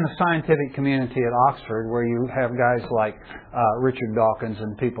 So he's in the scientific community at Oxford, where you have guys like Richard Dawkins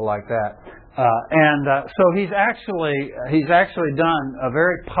and people like that. So he's actually done a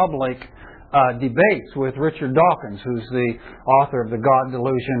very public debates with Richard Dawkins, who's the author of The God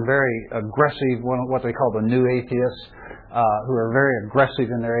Delusion, very aggressive, what they call the new atheists, who are very aggressive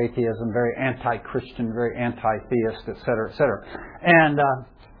in their atheism, very anti-Christian, very anti-theist, etc., etc. And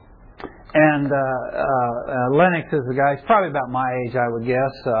Lennox is the guy. He's probably about my age, I would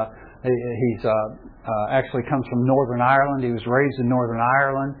guess. He's actually comes from Northern Ireland. He was raised in Northern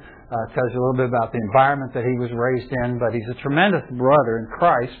Ireland. Tells you a little bit about the environment that he was raised in. But he's a tremendous brother in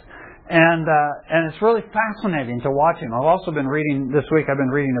Christ. And it's really fascinating to watch him. I've also been reading, this week I've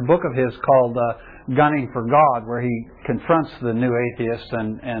been reading a book of his called Gunning for God, where he confronts the new atheists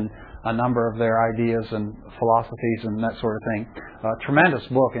and a number of their ideas and philosophies and that sort of thing. Tremendous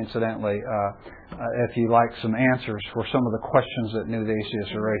book, incidentally, if you like some answers for some of the questions that new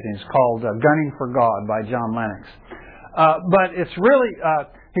atheists are raising. It's called Gunning for God by John Lennox. But it's really,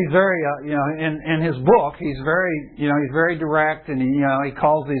 he's very, in his book, he's very direct, and he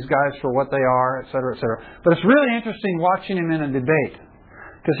calls these guys for what they are, et cetera, et cetera. But it's really interesting watching him in a debate.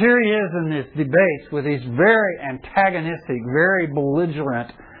 Because here he is in this debates with these very antagonistic, very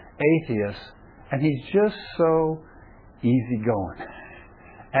belligerent atheists, and he's just so easygoing.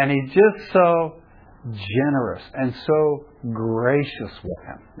 And he's just so generous and so gracious with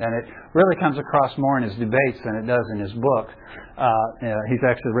him. And it really comes across more in his debates than it does in his book. He's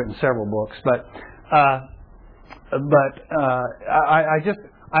actually written several books. But I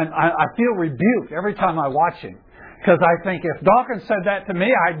feel rebuked every time I watch him. Because I think if Dawkins said that to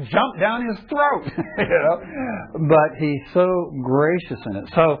me, I'd jump down his throat. But he's so gracious in it.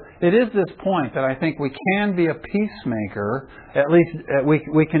 So it is this point that I think we can be a peacemaker. At least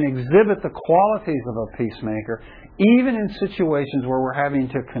we can exhibit the qualities of a peacemaker, even in situations where we're having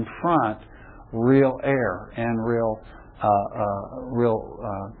to confront real error and real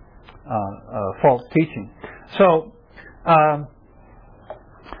false teaching. So.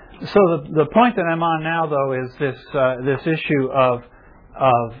 So the point that I'm on now, though, is this issue of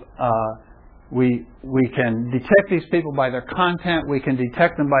we can detect these people by their content, we can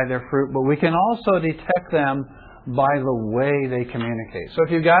detect them by their fruit, but we can also detect them by the way they communicate. So if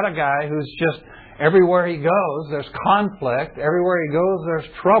you've got a guy who's just everywhere he goes, there's conflict, everywhere he goes, there's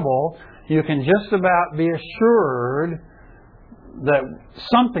trouble, you can just about be assured that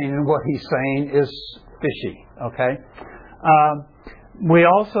something in what he's saying is fishy. Okay. We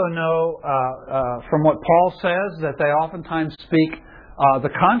also know from what Paul says that they oftentimes speak, the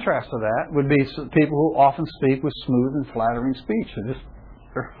contrast of that would be people who often speak with smooth and flattering speech.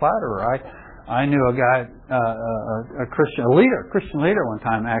 They're flatterer. I knew a guy, a Christian leader one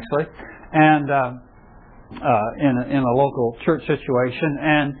time actually, and in a local church situation,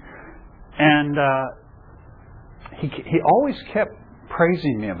 and he always kept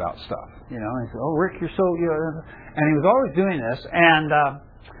praising me about stuff. He said, "Oh, Rick, you're so," and he was always doing this.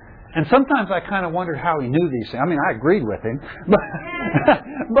 And sometimes I kind of wondered how he knew these things. I mean, I agreed with him,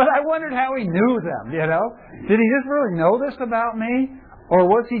 but I wondered how he knew them, you know. Did he just really know this about me? Or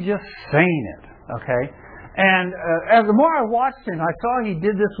was he just saying it? Okay? And as the more I watched him, I saw he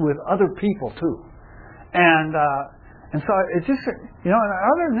did this with other people too. And so it just, you know,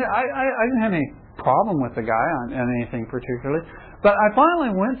 other than that, I didn't have any problem with the guy on anything particularly. But I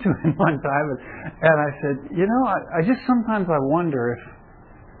finally went to him one time and I said, you know, I just sometimes I wonder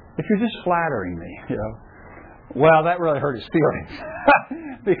if you're just flattering me, you know. Well, that really hurt his feelings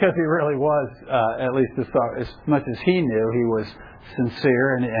because he really was, at least as much as he knew, he was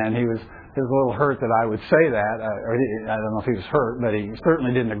sincere and he was a little hurt that I would say that. I don't know if he was hurt, but he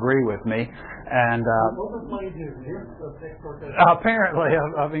certainly didn't agree with me. And apparently,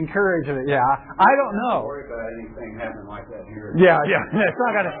 of encouragement, yeah. I don't know. Don't worry about anything happening like that here. Yeah.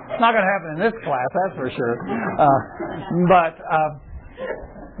 It's not gonna happen in this class, that's for sure.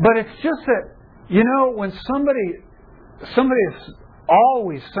 But it's just that, you know, when somebody is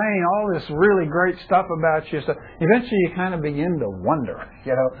always saying all this really great stuff about you, so eventually you kind of begin to wonder,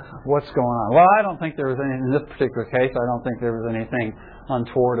 you know, what's going on. Well, I don't think there was any, in this particular case, I don't think there was anything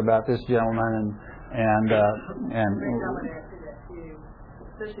untoward about this gentleman and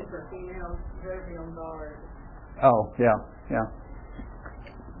especially for females, very on guard. Oh, yeah.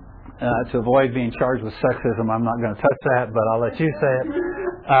 To avoid being charged with sexism, I'm not going to touch that, but I'll let you say it.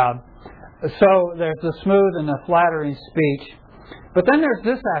 So there's the smooth and the flattering speech. But then there's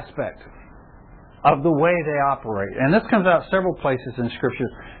this aspect of the way they operate. And this comes out several places in Scripture.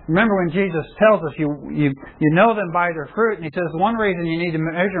 Remember when Jesus tells us you know them by their fruit, and he says one reason you need to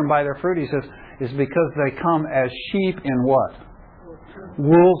measure them by their fruit, he says, is because they come as sheep in what?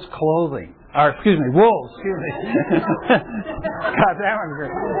 Wolves' clothing. Wolves. God, that one's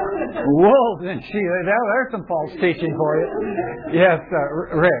great. Wolves and sheep. There's some false teaching for you. Yes,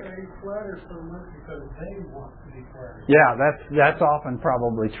 Rick. They flatter so much because they want to be flattered. Yeah, that's often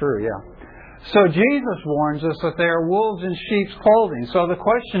probably true, yeah. So Jesus warns us that they are wolves in sheep's clothing. So the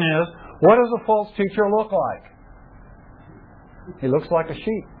question is, what does a false teacher look like? He looks like a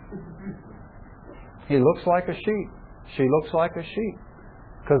sheep. He looks like a sheep. She looks like a sheep.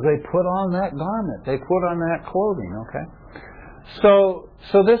 Because they put on that garment. They put on that clothing, okay?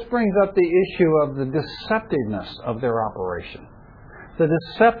 So this brings up the issue of the deceptiveness of their operation. The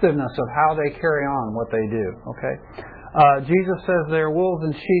deceptiveness of how they carry on what they do, okay? Jesus says they're wolves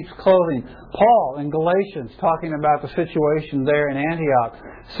in sheep's clothing. Paul in Galatians, talking about the situation there in Antioch,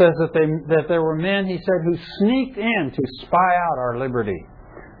 says that there were men, he said, who sneaked in to spy out our liberty.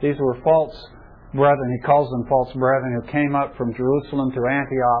 These were false brethren. He calls them false brethren who came up from Jerusalem to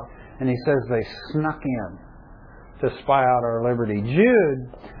Antioch, and he says they snuck in to spy out our liberty.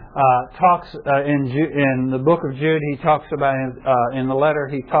 Jude talks in the book of Jude. He talks about in the letter.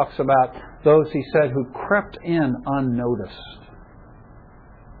 He talks about those, he said, who crept in unnoticed.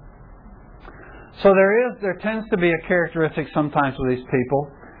 So there tends to be a characteristic sometimes with these people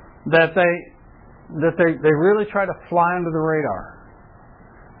that they really try to fly under the radar.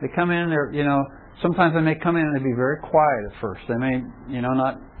 They come in, sometimes they may come in and they be very quiet at first. They may,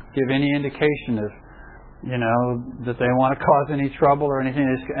 not give any indication of, that they want to cause any trouble or anything,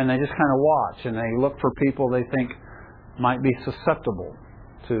 and they just kind of watch and they look for people they think might be susceptible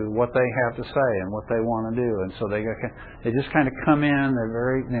to what they have to say and what they want to do, and so they just kind of come in. They're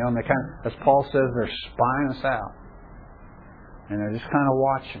very, and they kind of, as Paul says, they're spying us out, and they're just kind of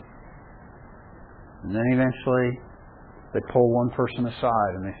watching, and then eventually they pull one person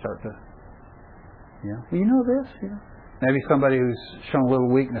aside and they start to, well, you know this, maybe somebody who's shown a little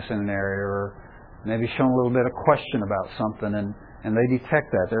weakness in an area, or maybe shown a little bit of question about something, and they detect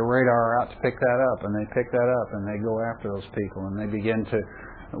that. Their radar are out to pick that up, and they pick that up, and they go after those people, and they begin to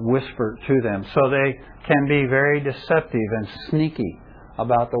whisper to them. So they can be very deceptive and sneaky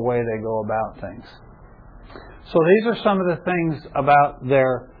about the way they go about things. So these are some of the things about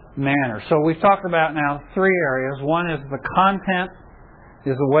their manner. So we've talked about now 3 areas. One is the content,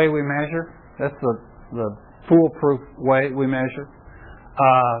 is the way we measure. That's the foolproof way we measure.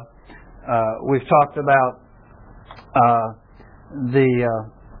 We've talked about the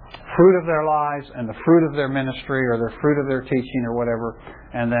fruit of their lives and the fruit of their ministry, or the fruit of their teaching, or whatever.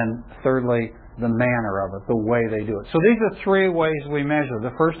 And then thirdly, the manner of it, the way they do it. So these are 3 ways we measure.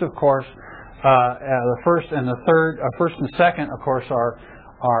 The first, of course, the first and second, of course, are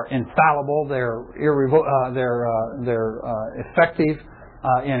infallible. They're effective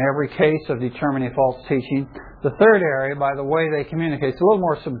in every case of determining false teaching. The third area, by the way they communicate, it's a little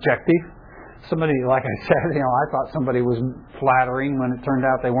more subjective. Somebody, like I said, I thought somebody was flattering when it turned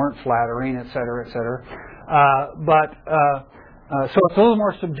out they weren't flattering, et cetera, et cetera. So it's a little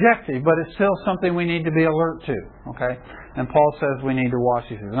more subjective, but it's still something we need to be alert to. Okay? And Paul says we need to watch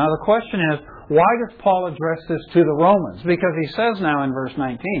these things. Now the question is, why does Paul address this to the Romans? Because he says now in verse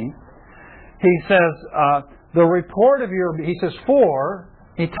 19, he says, the report of your, he says, for,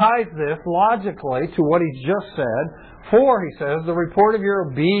 he ties this logically to what he's just said. For, he says, the report of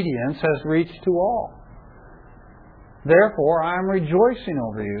your obedience has reached to all. Therefore, I am rejoicing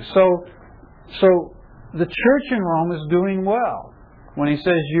over you. So the church in Rome is doing well. When he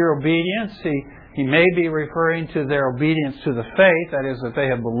says your obedience, he may be referring to their obedience to the faith, that is, that they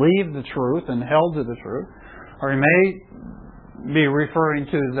have believed the truth and held to the truth. Or he may be referring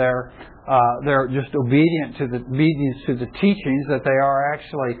to their just obedience to the teachings, that they are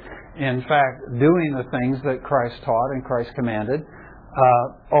actually, in fact, doing the things that Christ taught and Christ commanded.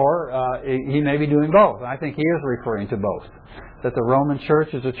 Or he may be doing both. I think he is referring to both. That the Roman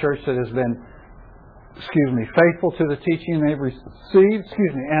church is a church that has been, faithful to the teaching they've received,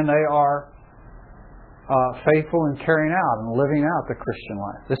 and they are faithful in carrying out and living out the Christian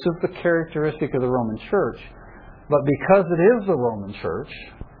life. This is the characteristic of the Roman church. But because it is the Roman church,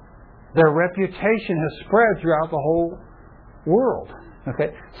 their reputation has spread throughout the whole world.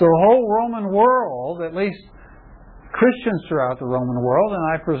 Okay? So the whole Roman world, at least Christians throughout the Roman world,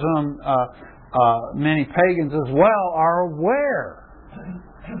 and I presume many pagans as well, are aware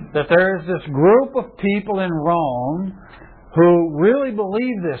that there is this group of people in Rome who really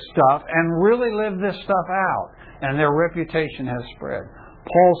believe this stuff and really live this stuff out, and their reputation has spread.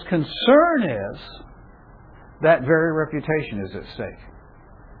 Paul's concern is that very reputation is at stake.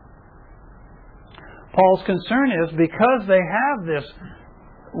 Paul's concern is because they have this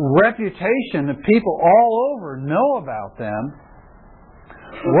reputation that people all over know about them,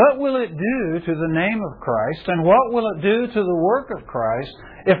 what will it do to the name of Christ, and what will it do to the work of Christ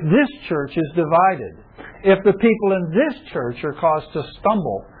if this church is divided? If the people in this church are caused to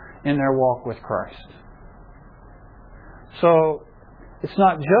stumble in their walk with Christ? So, it's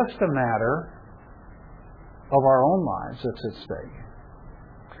not just a matter of our own lives that's at stake.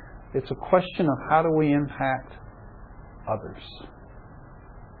 It's a question of how do we impact others.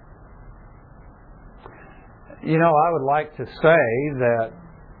 I would like to say that,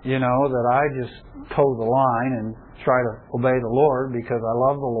 that I just toe the line and try to obey the Lord because I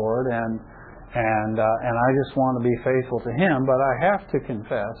love the Lord and I just want to be faithful to Him. But I have to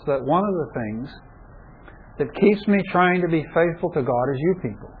confess that one of the things that keeps me trying to be faithful to God is you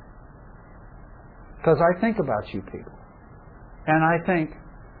people. Because I think about you people. And I think,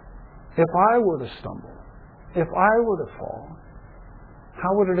 if I were to stumble, if I were to fall, how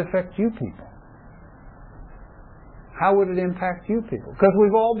would it affect you people? How would it impact you people? Because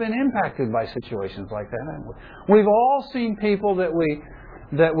we've all been impacted by situations like that, haven't we? We've all seen people that we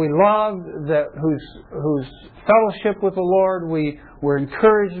loved, whose fellowship with the Lord we were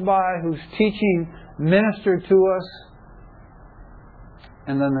encouraged by, whose teaching ministered to us,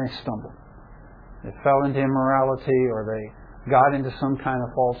 and then they stumbled. They fell into immorality, or they got into some kind of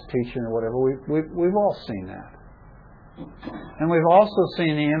false teaching or whatever. We've all seen that. And we've also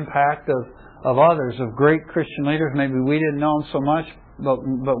seen the impact of others, of great Christian leaders. Maybe we didn't know them so much, but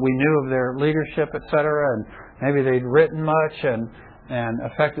we knew of their leadership, etc. And maybe they'd written much and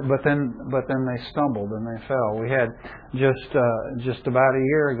affected, but then they stumbled and they fell. We had just about a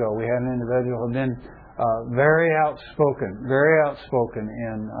year ago, we had an individual who had been very outspoken,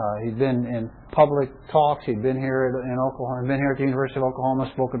 and he'd been in public talks. He'd been here in Oklahoma, been here at the University of Oklahoma,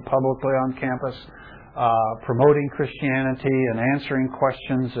 spoken publicly on campus, promoting Christianity and answering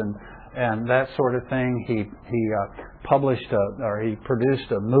questions and that sort of thing. He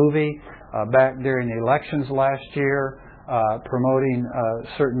produced a movie back during the elections last year, promoting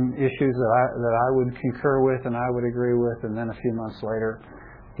certain issues that I would concur with and I would agree with, and then a few months later,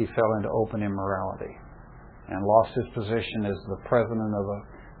 he fell into open immorality and lost his position as the president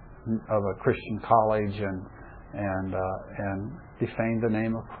of a Christian college and defamed the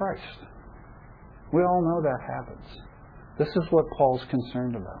name of Christ. We all know that happens. This is what Paul's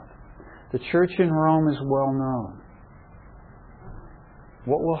concerned about. The church in Rome is well known.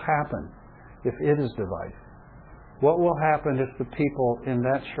 What will happen if it is divided? What will happen if the people in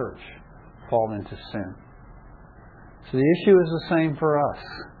that church fall into sin? So the issue is the same for us.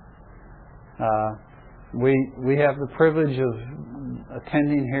 We have the privilege of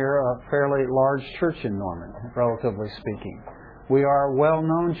attending here a fairly large church in Norman, relatively speaking. We are a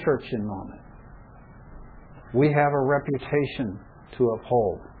well-known church in Norman. We have a reputation to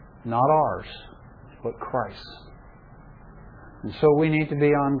uphold. Not ours, but Christ's. And so we need to be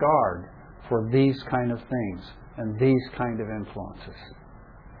on guard for these kind of things and these kind of influences.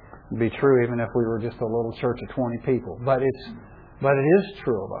 It'd be true even if we were just a little church of 20 people. But But it is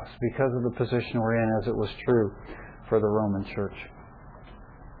true of us because of the position we're in, as it was true for the Roman church.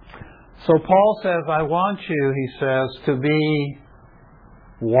 So Paul says, I want you, he says, to be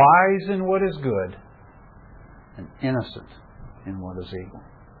wise in what is good and innocent in what is evil.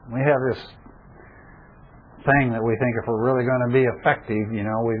 We have this thing that we think if we're really going to be effective,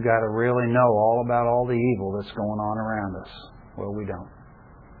 we've got to really know all about all the evil that's going on around us. Well, we don't.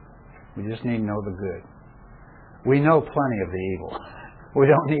 We just need to know the good. We know plenty of the evil. We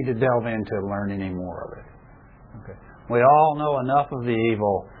don't need to delve into learn any more of it. Okay. We all know enough of the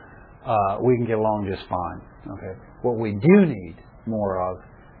evil. We can get along just fine. Okay. What we do need more of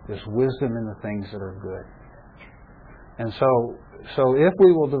is wisdom in the things that are good. And so if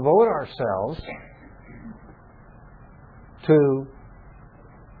we will devote ourselves to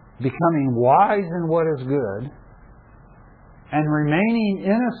becoming wise in what is good and remaining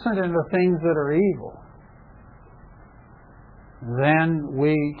innocent in the things that are evil, then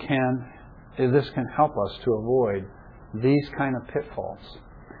this can help us to avoid these kind of pitfalls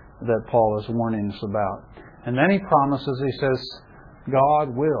that Paul is warning us about. And then he promises, he says,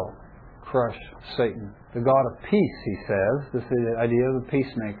 God will crush Satan. The God of peace, he says, this is the idea of the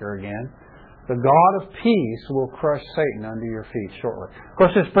peacemaker again. The God of peace will crush Satan under your feet shortly. Of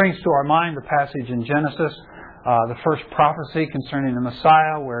course, this brings to our mind the passage in Genesis, the first prophecy concerning the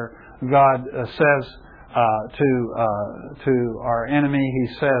Messiah, where God says to our enemy,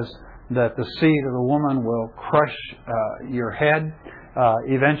 he says that the seed of the woman will crush your head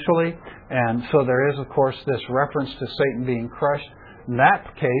eventually. And so there is, of course, this reference to Satan being crushed. In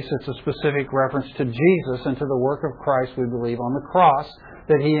that case, it's a specific reference to Jesus and to the work of Christ, we believe, on the cross,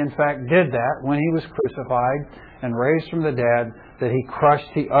 that He in fact did that when He was crucified and raised from the dead, that He crushed,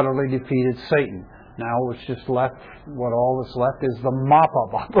 He utterly defeated Satan. Now what's just left, what all that's left is the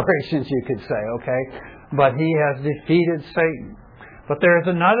mop-up operations, you could say, okay? But He has defeated Satan. But there is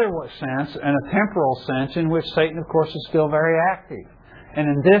another sense, and a temporal sense, in which Satan, of course, is still very active. And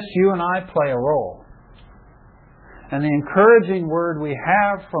in this, you and I play a role. And the encouraging word we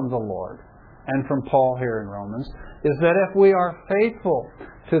have from the Lord and from Paul here in Romans is that if we are faithful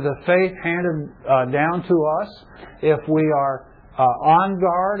to the faith handed down to us, if we are on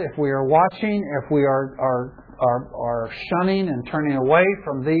guard, if we are watching, if we are shunning and turning away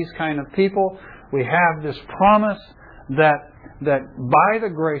from these kind of people, we have this promise that by the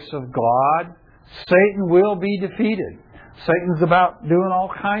grace of God, Satan will be defeated. Satan's about doing all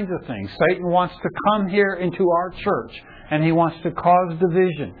kinds of things. Satan wants to come here into our church, and he wants to cause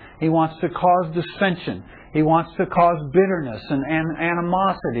division. He wants to cause dissension. He wants to cause bitterness and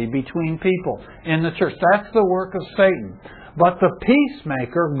animosity between people in the church. That's the work of Satan. But the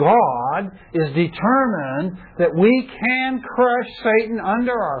peacemaker, God, is determined that we can crush Satan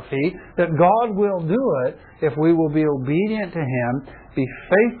under our feet, that God will do it if we will be obedient to Him, be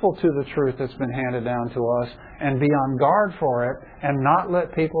faithful to the truth that's been handed down to us, and be on guard for it, and not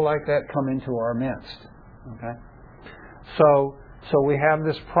let people like that come into our midst. Okay? So we have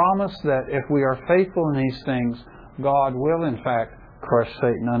this promise that if we are faithful in these things, God will in fact crush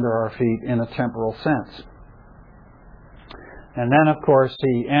Satan under our feet in a temporal sense. And then, of course,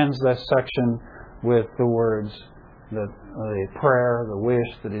 he ends this section with the words, the prayer, the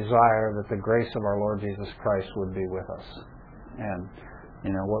wish, the desire that the grace of our Lord Jesus Christ would be with us. And,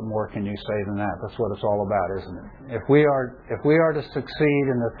 what more can you say than that? That's what it's all about, isn't it? If we are to succeed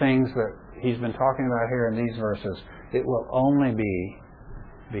in the things that he's been talking about here in these verses, it will only be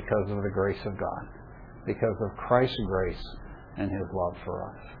because of the grace of God, because of Christ's grace and His love for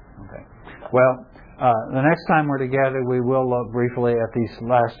us. Okay. Well, the next time we're together, we will look briefly at these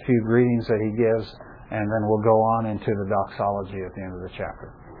last few greetings that he gives, and then we'll go on into the doxology at the end of the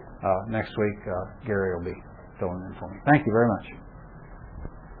chapter. Next week, Gary will be filling in for me. Thank you very much.